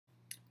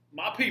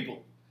My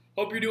people,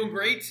 hope you're doing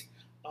great.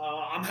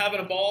 I'm having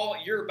a ball.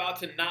 You're about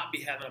to not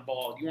be having a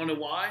ball. You want to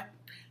know why?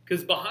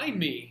 Because behind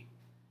me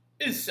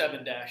is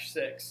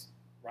 7-6,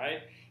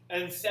 right?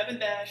 And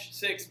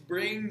 7-6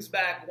 brings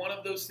back one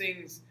of those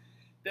things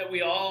that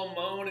we all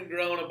moan and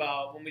groan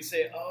about when we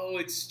say, oh,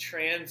 it's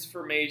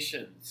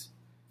transformations.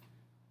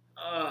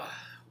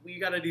 We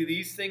got to do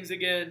these things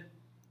again.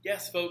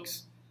 Yes,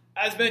 folks.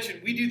 As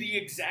mentioned, we do the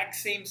exact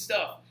same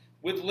stuff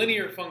with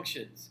linear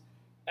functions,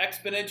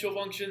 exponential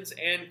functions,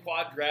 and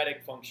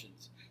quadratic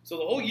functions. So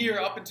the whole year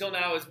up until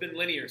now has been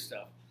linear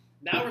stuff.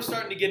 Now we're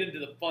starting to get into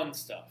the fun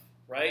stuff,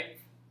 right?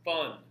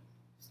 Fun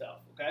stuff,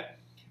 okay?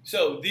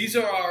 So these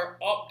are our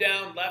up,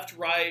 down, left,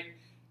 right,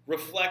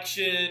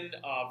 reflection,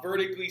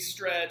 vertically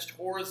stretched,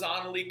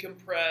 horizontally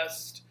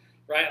compressed,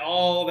 right?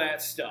 All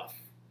that stuff,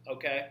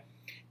 okay?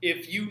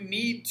 If you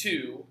need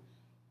to,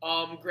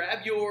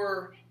 grab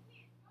your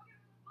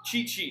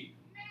cheat sheet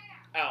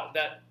out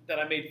that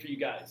I made for you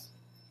guys,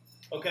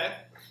 okay?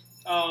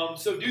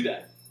 So do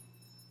that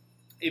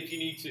if you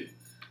need to.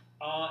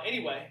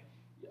 Anyway,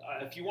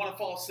 if you want to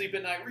fall asleep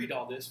at night, read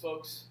all this,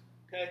 folks,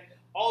 okay?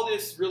 All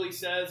this really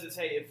says is,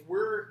 hey,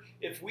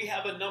 if we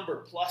have a number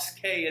plus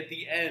k at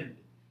the end,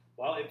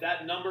 well, if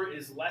that number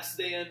is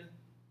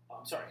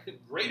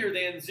greater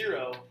than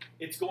 0,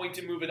 it's going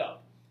to move it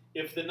up.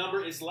 If the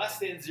number is less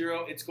than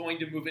 0, it's going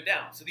to move it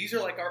down. So these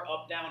are like our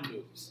up-down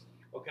moves,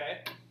 okay?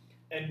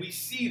 And we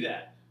see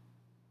that,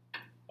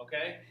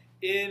 okay,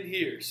 in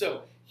here.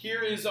 So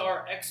here is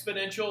our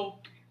exponential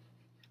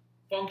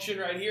function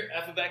right here.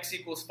 F of x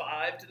equals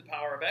 5 to the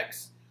power of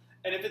x.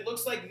 And if it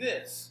looks like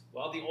this,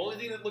 well, the only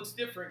thing that looks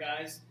different,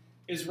 guys,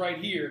 is right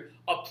here.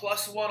 A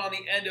plus 1 on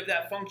the end of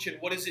that function,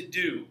 what does it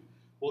do?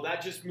 Well,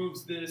 that just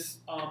moves this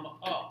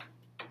up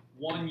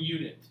 1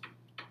 unit,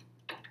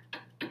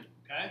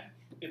 okay?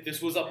 If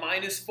this was a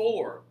minus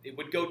 4, it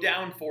would go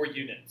down 4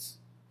 units.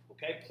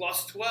 Okay,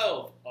 plus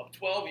 12, up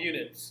 12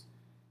 units.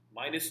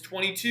 Minus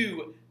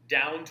 22,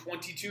 down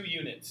 22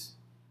 units.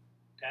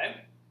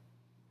 Okay?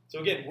 So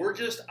again, we're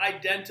just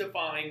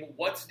identifying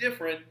what's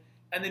different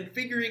and then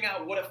figuring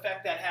out what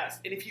effect that has.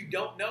 And if you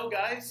don't know,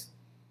 guys,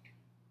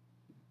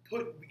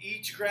 put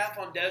each graph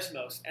on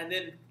Desmos and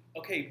then,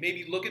 okay,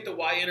 maybe look at the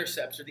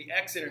y-intercepts or the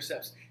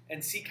x-intercepts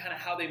and see kind of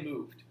how they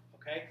moved.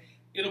 Okay?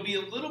 It'll be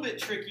a little bit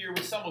trickier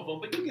with some of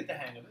them, but you'll get the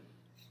hang of it.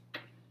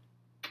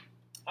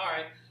 All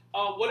right.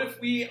 What if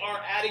we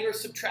are adding or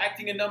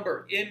subtracting a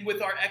number in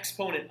with our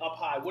exponent up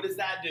high? What does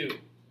that do?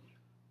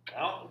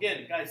 Well,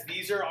 again, guys,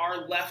 these are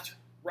our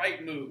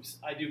left-right moves,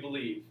 I do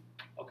believe.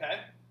 Okay?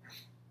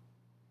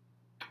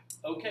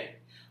 Okay.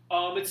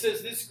 It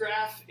says this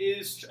graph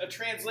is a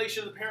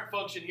translation of the parent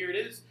function. Here it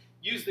is.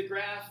 Use the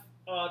graph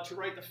to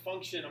write the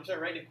function,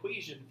 write an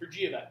equation for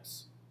g of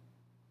x.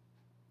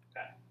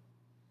 Okay.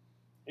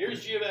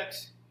 Here's g of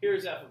x,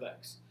 here's f of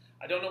x.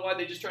 I don't know why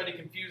they just tried to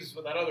confuse us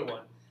with that other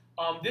one.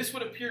 This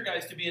would appear,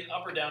 guys, to be an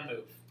up or down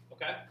move,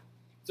 okay?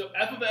 So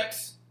f of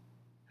x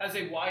has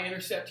a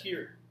y-intercept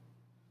here,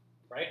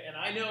 right? And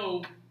I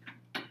know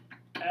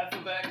f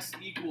of x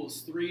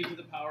equals 3 to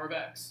the power of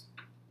x.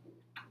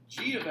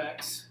 G of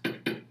x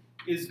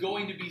is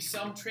going to be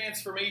some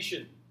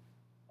transformation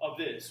of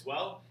this.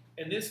 Well,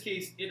 in this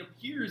case, it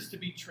appears to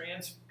be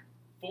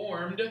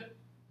transformed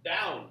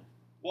down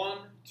 1,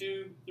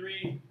 2,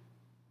 3,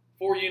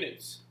 4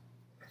 units.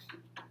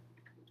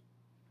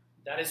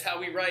 That is how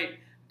we write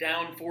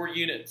down 4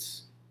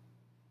 units.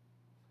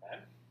 Okay. I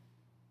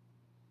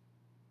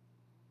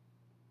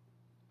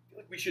feel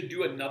like we should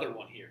do another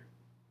one here.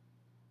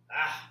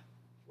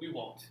 We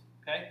won't.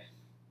 Okay?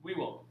 We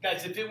won't.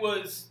 Guys, if it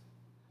was,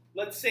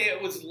 let's say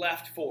it was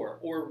left 4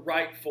 or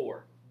right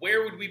 4,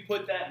 where would we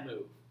put that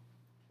move?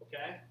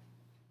 Okay?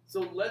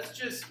 So let's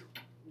just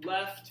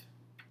left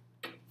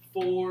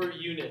 4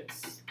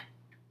 units.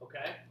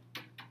 Okay?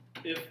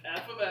 If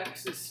f of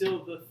x is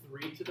still the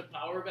 3 to the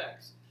power of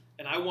x,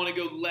 and I want to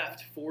go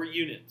left 4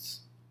 units.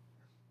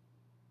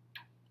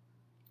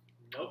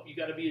 Nope, you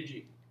got to be a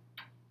g.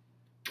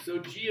 So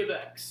g of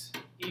x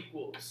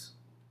equals,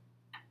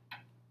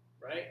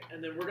 right?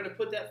 And then we're going to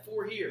put that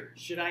 4 here.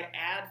 Should I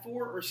add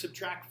 4 or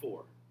subtract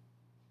 4?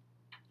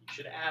 You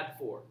should add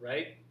 4,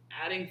 right?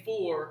 Adding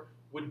 4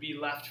 would be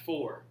left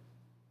 4.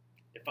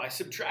 If I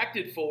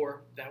subtracted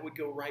 4, that would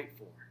go right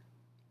 4.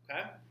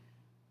 Okay?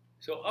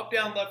 So up,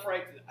 down, left,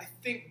 right, I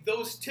think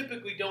those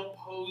typically don't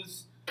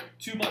pose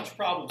too much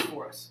problems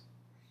for us.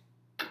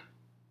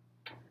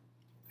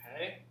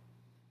 Okay.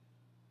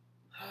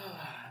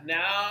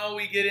 Now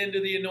we get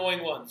into the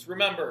annoying ones.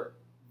 Remember,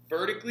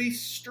 vertically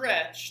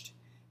stretched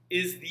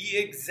is the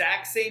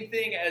exact same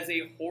thing as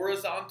a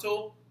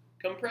horizontal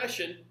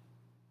compression.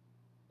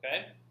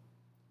 Okay.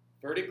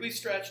 Vertically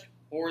stretched,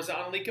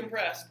 horizontally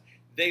compressed.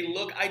 They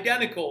look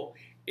identical.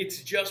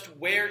 It's just,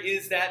 where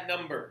is that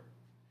number?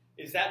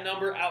 Is that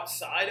number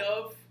outside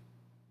of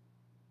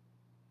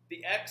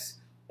the x?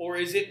 Or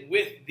is it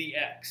with the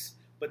x?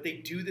 But they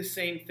do the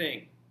same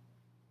thing.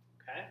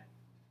 Okay?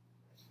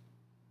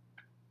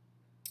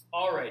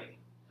 Alrighty.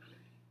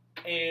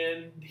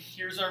 And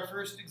here's our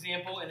first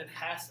example, and it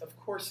has, of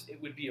course,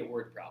 it would be a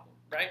word problem,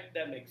 right?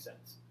 That makes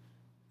sense.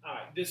 All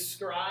right,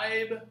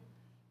 describe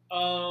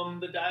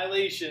the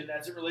dilation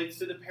as it relates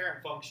to the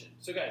parent function.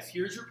 So guys,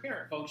 here's your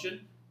parent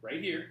function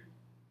right here,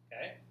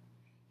 okay?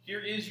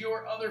 Here is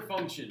your other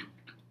function.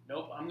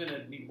 Nope, I'm going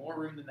to need more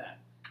room than that.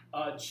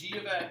 G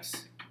of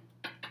x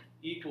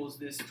equals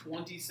this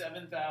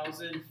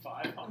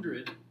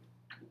 27,500,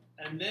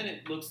 and then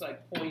it looks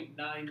like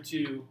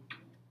 0.92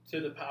 to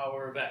the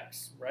power of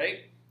x,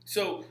 right?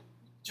 So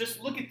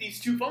just look at these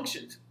two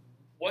functions.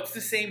 What's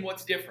the same,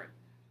 what's different?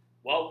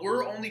 Well,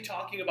 we're only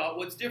talking about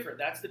what's different.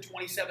 That's the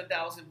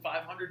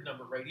 27,500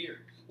 number right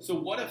here. So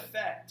what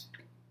effect,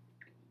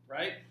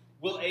 right,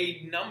 will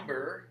a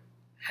number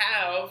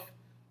have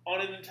on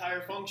an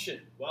entire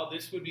function? Well,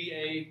 this would be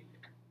a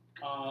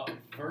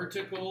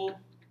vertical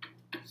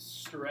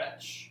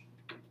stretch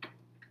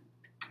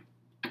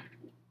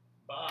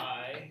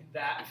by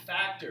that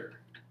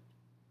factor,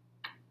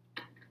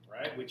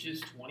 right, which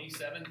is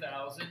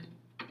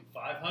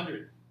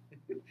 27,500.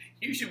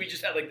 Usually we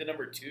just have like the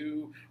number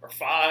 2 or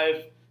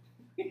 5.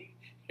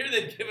 Here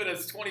they've given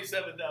us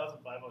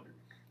 27,500.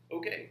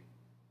 Okay.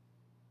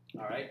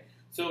 All right.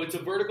 So it's a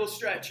vertical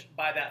stretch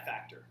by that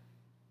factor.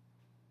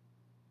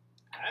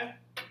 Okay.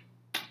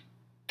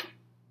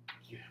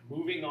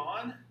 Moving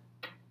on.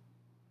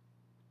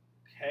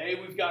 Okay,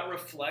 we've got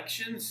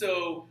reflection.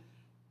 So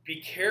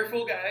be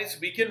careful, guys.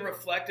 We can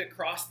reflect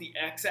across the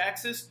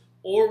x-axis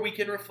or we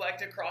can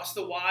reflect across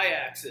the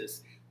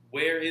y-axis.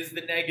 Where is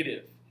the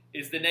negative?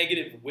 Is the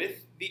negative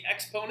with the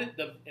exponent,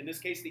 in this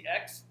case the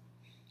x,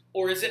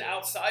 or is it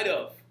outside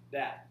of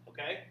that?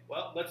 Okay,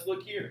 well, let's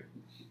look here.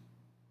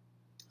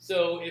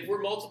 So if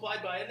we're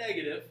multiplied by a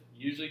negative,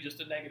 usually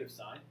just a negative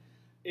sign,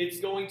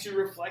 it's going to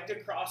reflect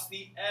across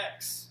the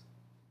x,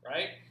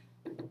 right?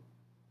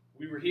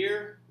 We were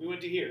here, we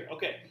went to here.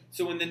 Okay,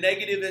 so when the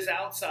negative is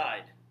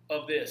outside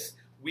of this,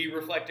 we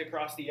reflect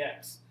across the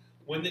x.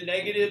 When the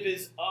negative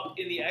is up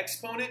in the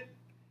exponent,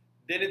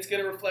 then it's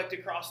going to reflect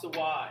across the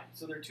y.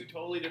 So they're two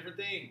totally different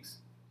things.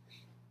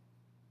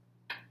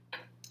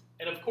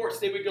 And of course,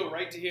 they would go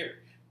right to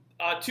here.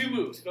 Two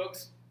moves,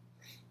 folks.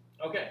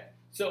 Okay,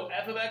 so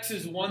f of x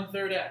is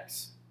 1/3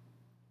 x.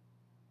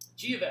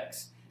 G of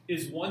x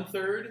is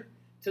 1/3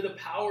 to the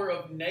power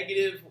of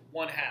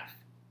 -1/2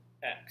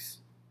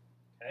 x.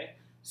 Okay,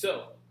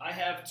 so I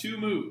have two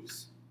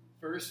moves.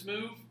 First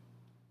move,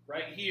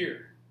 right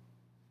here.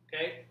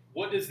 Okay,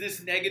 what does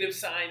this negative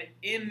sign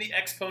in the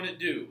exponent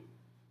do?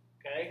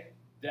 Okay,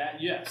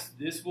 yes,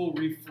 this will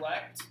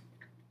reflect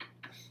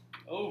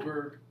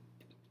over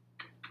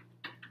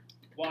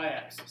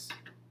y-axis.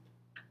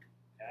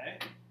 Okay,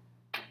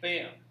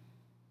 bam.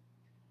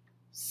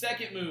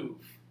 Second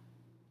move,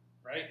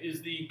 right,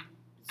 is the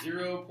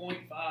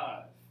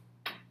 0.5.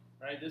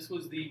 Right, this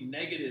was the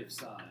negative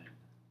sign.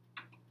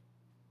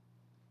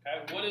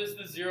 Okay, what does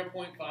the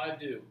 0.5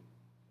 do?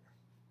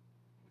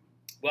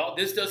 Well,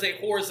 this does a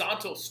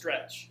horizontal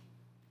stretch.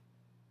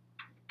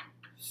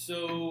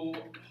 So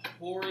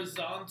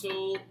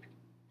horizontal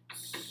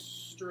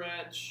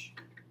stretch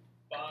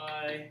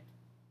by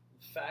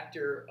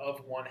factor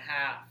of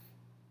 1/2.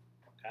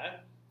 Okay?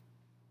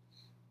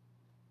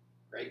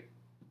 Great.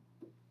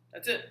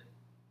 That's it.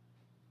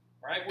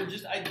 All right, we're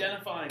just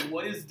identifying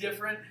what is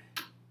different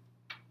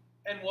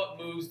and what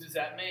moves does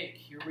that make.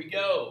 Here we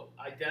go.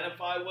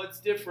 Identify what's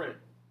different.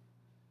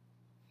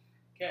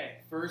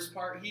 Okay, first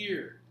part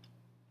here.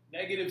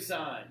 Negative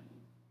sign.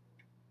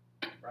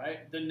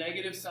 Right? The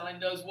negative sign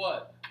does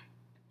what?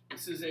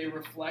 This is a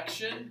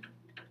reflection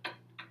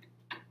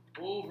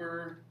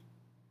over,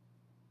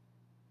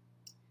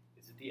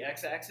 is it the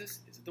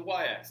x-axis? Is it the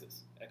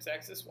y-axis?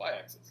 X-axis,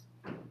 y-axis.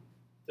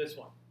 This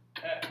one,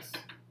 x.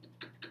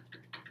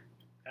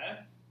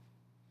 Okay?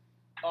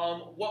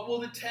 What will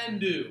the 10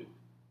 do?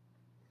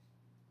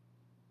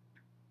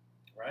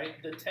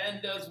 Right? The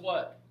 10 does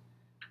what?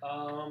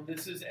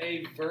 This is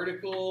a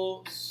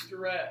vertical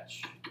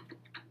stretch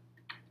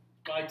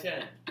by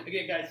 10.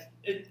 Again, guys,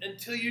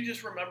 until you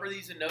just remember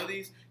these and know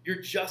these,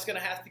 you're just going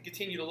to have to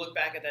continue to look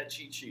back at that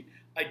cheat sheet.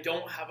 I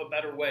don't have a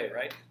better way,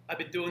 right? I've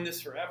been doing this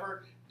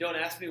forever. Don't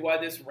ask me why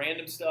this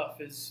random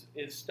stuff is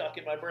stuck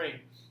in my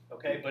brain,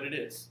 okay? But it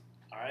is,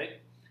 all right?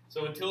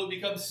 So until it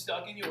becomes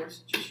stuck in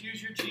yours, just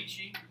use your cheat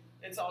sheet.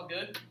 It's all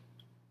good,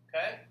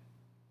 okay?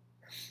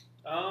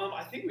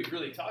 I think we've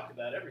really talked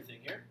about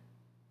everything here.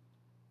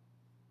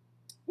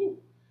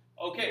 Woo.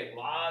 Okay,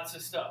 lots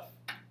of stuff.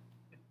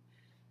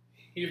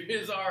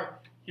 Here's our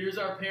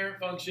parent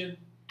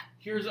function.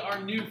 Here's our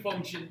new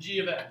function, g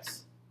of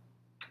x.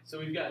 So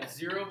we've got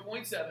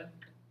 0.7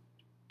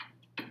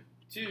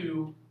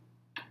 to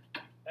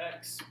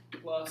x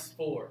plus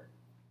 4.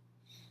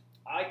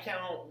 I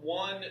count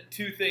 1,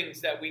 2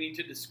 things that we need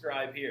to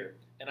describe here,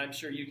 and I'm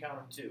sure you count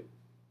them too.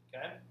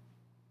 Okay?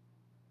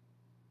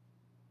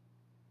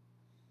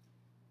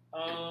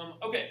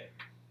 Okay.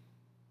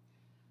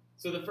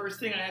 So the first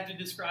thing I have to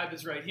describe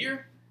is right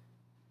here.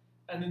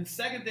 And then the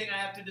second thing I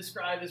have to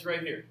describe is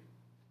right here.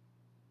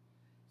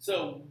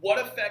 So what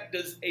effect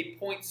does a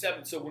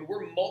 0.7, so when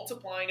we're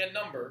multiplying a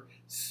number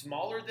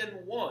smaller than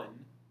 1,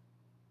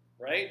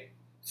 right?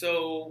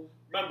 So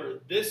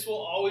remember, this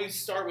will always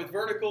start with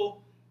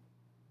vertical.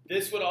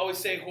 This would always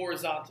say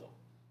horizontal.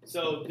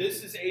 So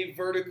this is a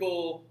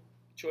vertical,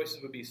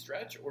 choices would be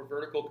stretch or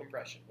vertical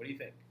compression. What do you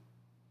think?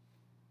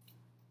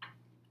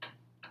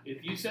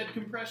 If you said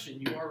compression,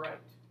 you are right.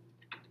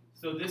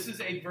 So this is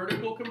a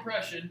vertical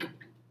compression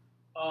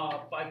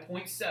by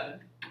 0.7.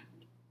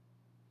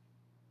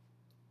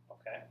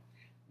 Okay.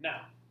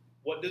 Now,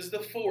 what does the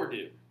 4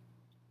 do?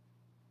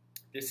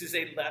 This is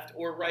a left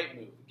or right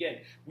move. Again,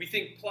 we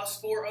think plus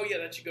 4, oh yeah,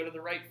 that should go to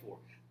the right 4.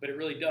 But it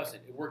really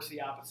doesn't. It works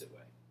the opposite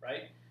way,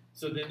 right?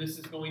 So then this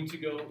is going to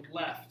go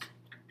left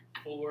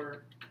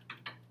 4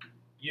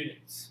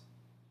 units.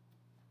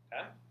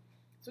 Okay?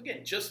 So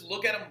again, just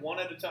look at them one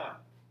at a time.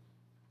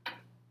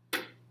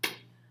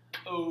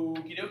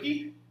 Okie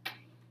dokie.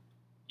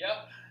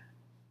 Yep.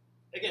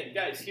 Again,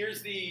 guys,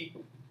 here's the,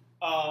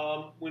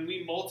 when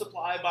we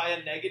multiply by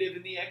a negative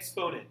in the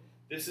exponent,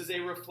 this is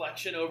a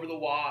reflection over the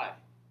y.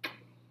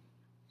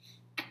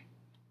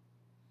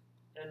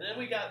 And then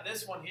we got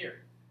this one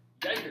here.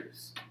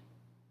 Yikers.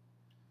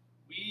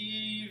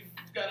 We've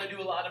got to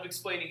do a lot of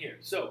explaining here.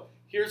 So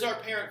here's our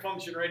parent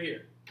function right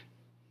here.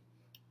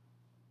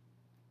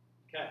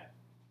 Okay.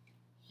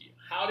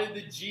 How did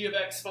the g of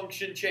x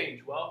function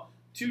change? Well,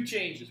 2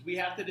 changes. We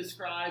have to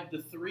describe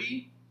the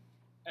 3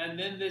 and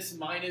then this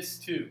minus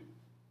 2.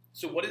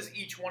 So what does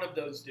each one of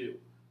those do?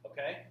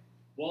 Okay?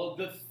 Well,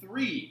 the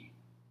 3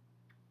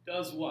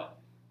 does what?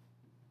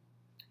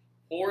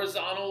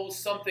 Horizontal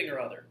something or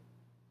other.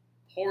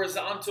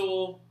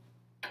 Horizontal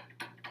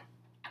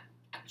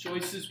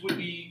choices would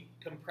be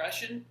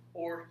compression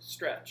or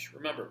stretch.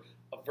 Remember,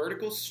 a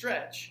vertical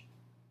stretch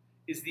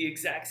is the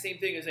exact same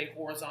thing as a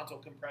horizontal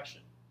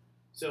compression.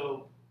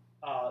 So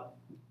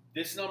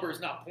this number is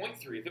not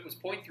 0.3. If it was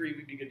 0.3,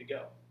 we'd be good to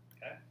go.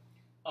 Okay.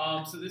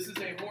 So this is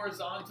a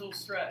horizontal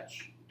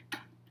stretch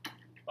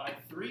by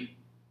 3.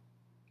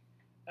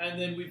 And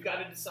then we've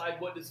got to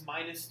decide what does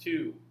minus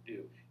 2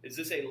 do. Is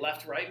this a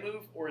left-right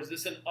move or is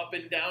this an up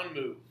and down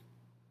move?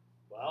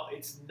 Well,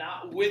 it's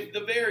not with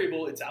the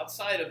variable. It's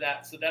outside of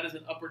that, so that is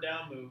an up or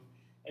down move.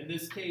 In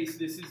this case,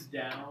 this is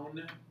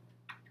down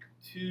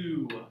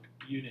 2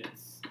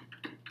 units.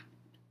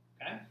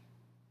 Okay?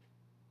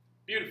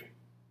 Beautiful.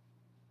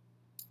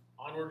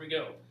 Onward we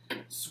go.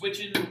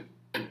 Switching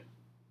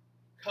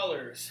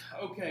colors.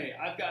 Okay,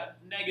 I've got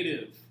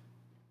negative.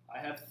 I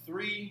have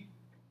 3,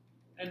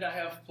 and I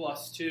have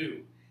plus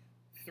 2.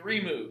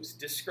 3 moves.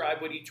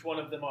 Describe what each one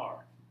of them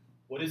are.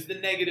 What does the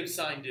negative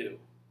sign do?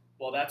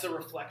 Well, that's a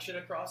reflection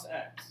across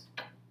x.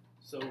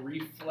 So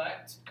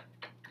reflect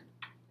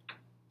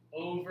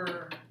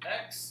over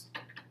x.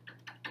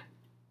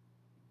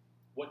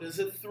 What does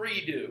a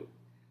 3 do?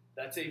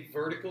 That's a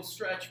vertical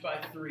stretch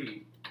by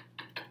 3.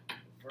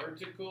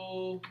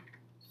 Vertical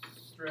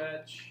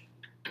stretch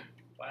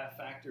by a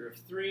factor of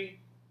 3.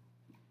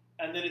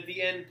 And then at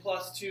the end,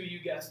 plus 2, you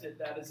guessed it,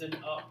 that is an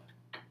up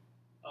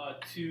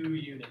 2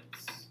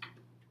 units.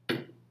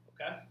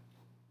 Okay?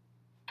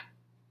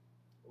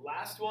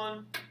 Last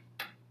one.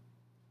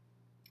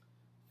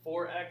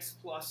 4x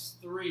plus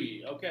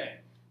 3. Okay,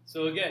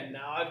 so again,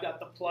 now I've got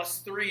the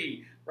plus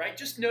 3, right?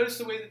 Just notice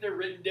the way that they're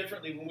written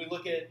differently when we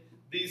look at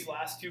these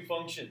last 2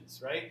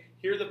 functions, right?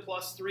 Here the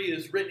plus 3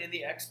 is written in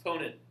the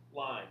exponent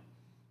line.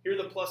 Here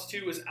the plus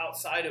 2 is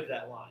outside of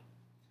that line,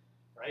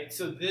 right?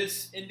 So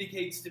this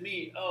indicates to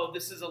me, oh,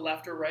 this is a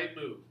left or right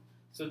move.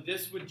 So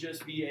this would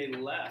just be a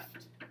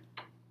left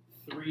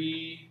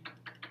 3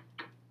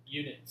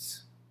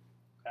 units,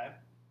 okay?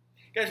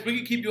 Guys, we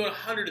could keep doing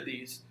 100 of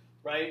these,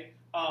 right?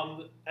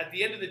 At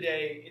the end of the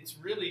day, it's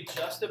really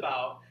just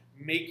about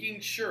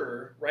making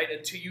sure, right,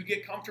 until you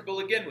get comfortable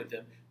again with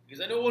them, because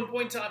I know at one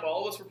point in time,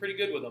 all of us were pretty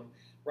good with them,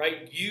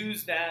 right?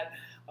 Use that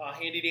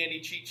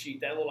handy-dandy cheat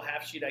sheet, that little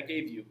half sheet I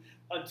gave you,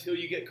 until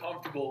you get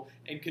comfortable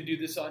and can do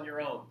this on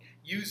your own.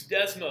 Use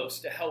Desmos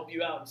to help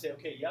you out and say,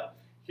 okay, yep,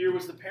 here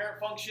was the parent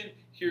function,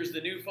 here's the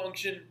new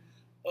function.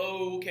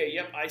 Okay,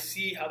 yep, I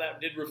see how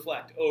that did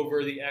reflect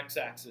over the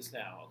x-axis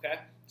now, okay?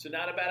 So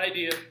not a bad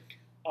idea.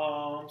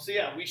 So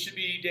yeah, we should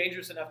be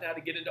dangerous enough now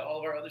to get into all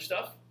of our other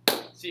stuff.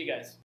 See you guys.